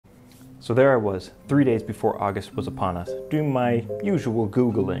So there I was, 3 days before August was upon us, doing my usual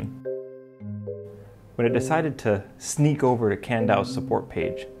Googling, when I decided to sneak over to Kandao's support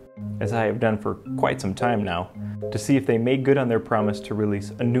page, as I have done for quite some time now, to see if they made good on their promise to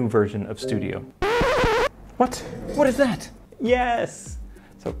release a new version of Studio. What? What is that? Yes!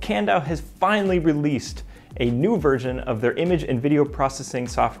 So Kandao has finally released a new version of their image and video processing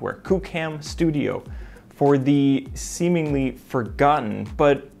software, QooCam Studio, for the seemingly forgotten,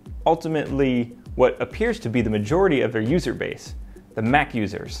 but ultimately what appears to be the majority of their user base, the Mac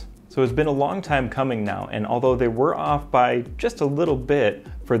users. So it's been a long time coming now, and although they were off by just a little bit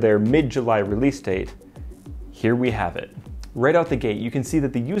for their mid-July release date, here we have it. Right out the gate, you can see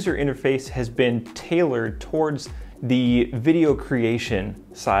that the user interface has been tailored towards the video creation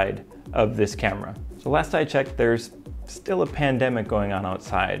side of this camera. So last I checked, there's still a pandemic going on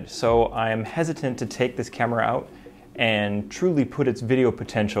outside, so I am hesitant to take this camera out and truly put its video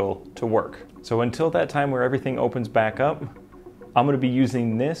potential to work. So until that time where everything opens back up, I'm going to be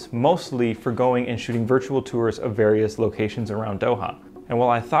using this mostly for going and shooting virtual tours of various locations around Doha. And while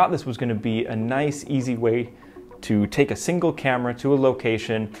I thought this was going to be a nice, easy way to take a single camera to a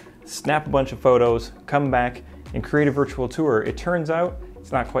location, snap a bunch of photos, come back, and create a virtual tour, it turns out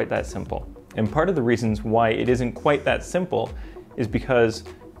it's not quite that simple. And part of the reasons why it isn't quite that simple is because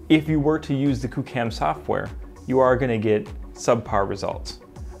if you were to use the QooCam software, you are going to get subpar results.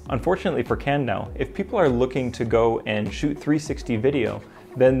 Unfortunately for Kandao, if people are looking to go and shoot 360 video,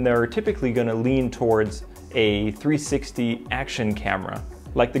 then they're typically going to lean towards a 360 action camera,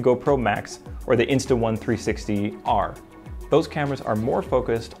 like the GoPro Max or the Insta-One 360R. Those cameras are more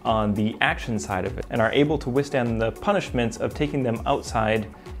focused on the action side of it and are able to withstand the punishments of taking them outside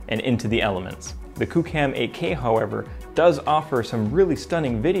and into the elements. The QooCam 8K, however, does offer some really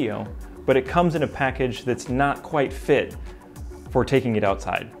stunning video, but it comes in a package that's not quite fit for taking it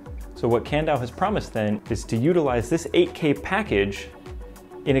outside. So what Kandao has promised then is to utilize this 8K package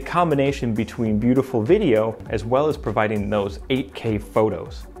in a combination between beautiful video as well as providing those 8K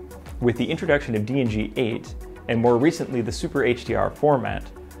photos. With the introduction of DNG 8 and more recently the Super HDR format,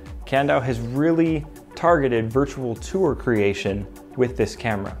 Kandao has really targeted virtual tour creation with this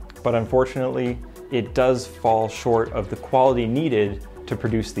camera. But unfortunately, it does fall short of the quality needed to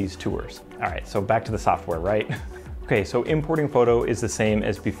produce these tours. All right, so back to the software, right? Okay, so importing photo is the same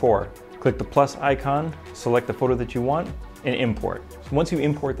as before. Click the plus icon, select the photo that you want, and import. So once you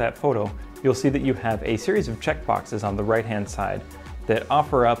import that photo, you'll see that you have a series of checkboxes on the right-hand side that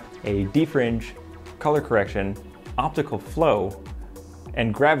offer up a defringe, color correction, optical flow,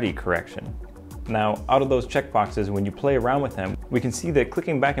 and gravity correction. Now, out of those checkboxes, when you play around with them, we can see that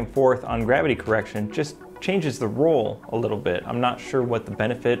clicking back and forth on gravity correction just changes the role a little bit. I'm not sure what the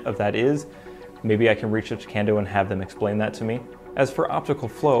benefit of that is. Maybe I can reach out to Kandao and have them explain that to me. As for optical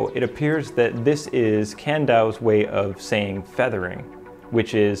flow, it appears that this is Kandao's way of saying feathering,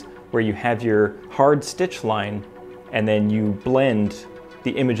 which is where you have your hard stitch line and then you blend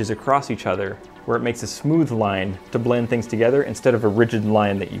the images across each other, where it makes a smooth line to blend things together instead of a rigid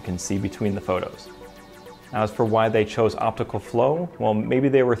line that you can see between the photos. Now, as for why they chose optical flow, well, maybe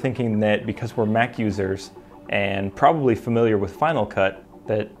they were thinking that because we're Mac users and probably familiar with Final Cut,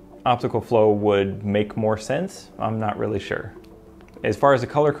 that optical flow would make more sense. I'm not really sure. As far as the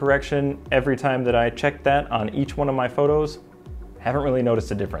color correction, every time that I checked that on each one of my photos, haven't really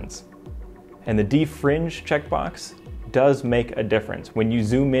noticed a difference. And the defringe checkbox does make a difference. When you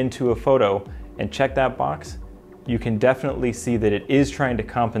zoom into a photo and check that box, you can definitely see that it is trying to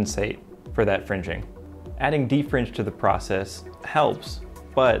compensate for that fringing. Adding defringe to the process helps,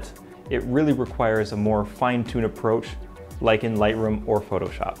 but it really requires a more fine-tuned approach like in Lightroom or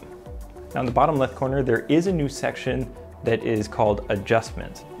Photoshop. Now in the bottom left corner, there is a new section that is called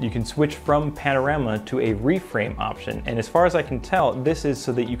Adjustment. You can switch from Panorama to a reframe option, and as far as I can tell, this is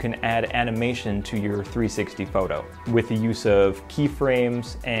so that you can add animation to your 360 photo with the use of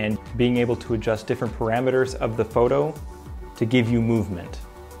keyframes and being able to adjust different parameters of the photo to give you movement.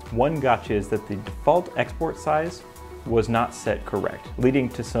 One gotcha is that the default export size was not set correct, leading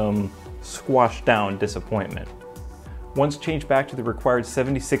to some squashed down disappointment. Once changed back to the required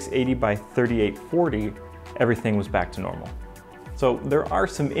 7680 by 3840, everything was back to normal. So there are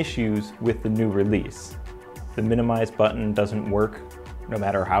some issues with the new release. The minimize button doesn't work no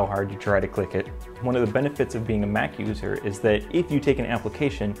matter how hard you try to click it. One of the benefits of being a Mac user is that if you take an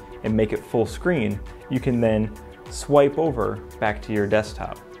application and make it full screen, you can then swipe over back to your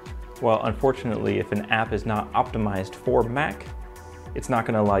desktop. Well, unfortunately, if an app is not optimized for Mac, it's not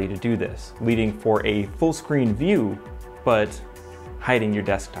going to allow you to do this, leading for a full screen view, but hiding your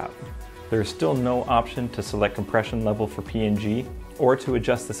desktop. There's still no option to select compression level for PNG or to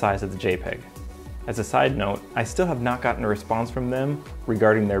adjust the size of the JPEG. As a side note, I still have not gotten a response from them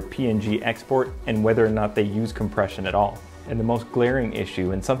regarding their PNG export and whether or not they use compression at all. And the most glaring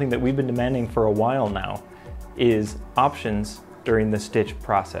issue, and something that we've been demanding for a while now, is options during the stitch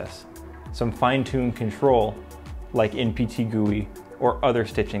process. Some fine-tuned control like in PTGUI or other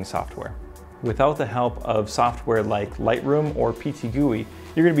stitching software. Without the help of software like Lightroom or PTGUI,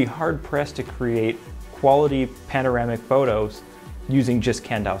 you're going to be hard-pressed to create quality panoramic photos using just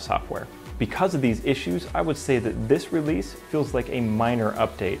Kandao software. Because of these issues, I would say that this release feels like a minor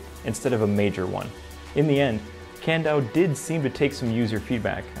update instead of a major one. In the end, Kandao did seem to take some user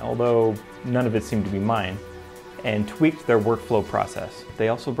feedback, although none of it seemed to be mine, and tweaked their workflow process. They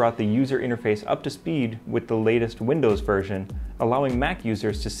also brought the user interface up to speed with the latest Windows version, allowing Mac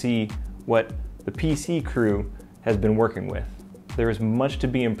users to see what the PC crew has been working with. There is much to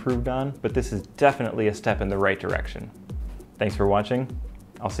be improved on, but this is definitely a step in the right direction. Thanks for watching.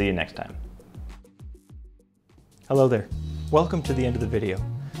 I'll see you next time. Hello there. Welcome to the end of the video.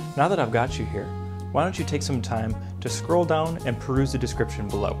 Now that I've got you here, why don't you take some time to scroll down and peruse the description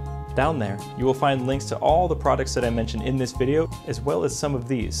below. Down there, you will find links to all the products that I mentioned in this video, as well as some of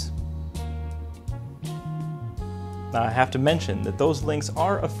these. Now I have to mention that those links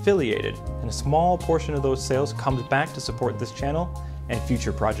are affiliated, and a small portion of those sales comes back to support this channel and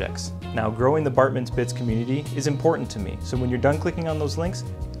future projects. Now, growing the Bartman's Bits community is important to me, so when you're done clicking on those links,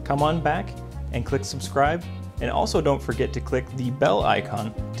 come on back and click subscribe, and also don't forget to click the bell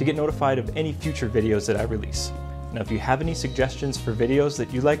icon to get notified of any future videos that I release. Now, if you have any suggestions for videos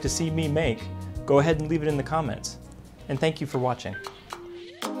that you'd like to see me make, go ahead and leave it in the comments. And thank you for watching.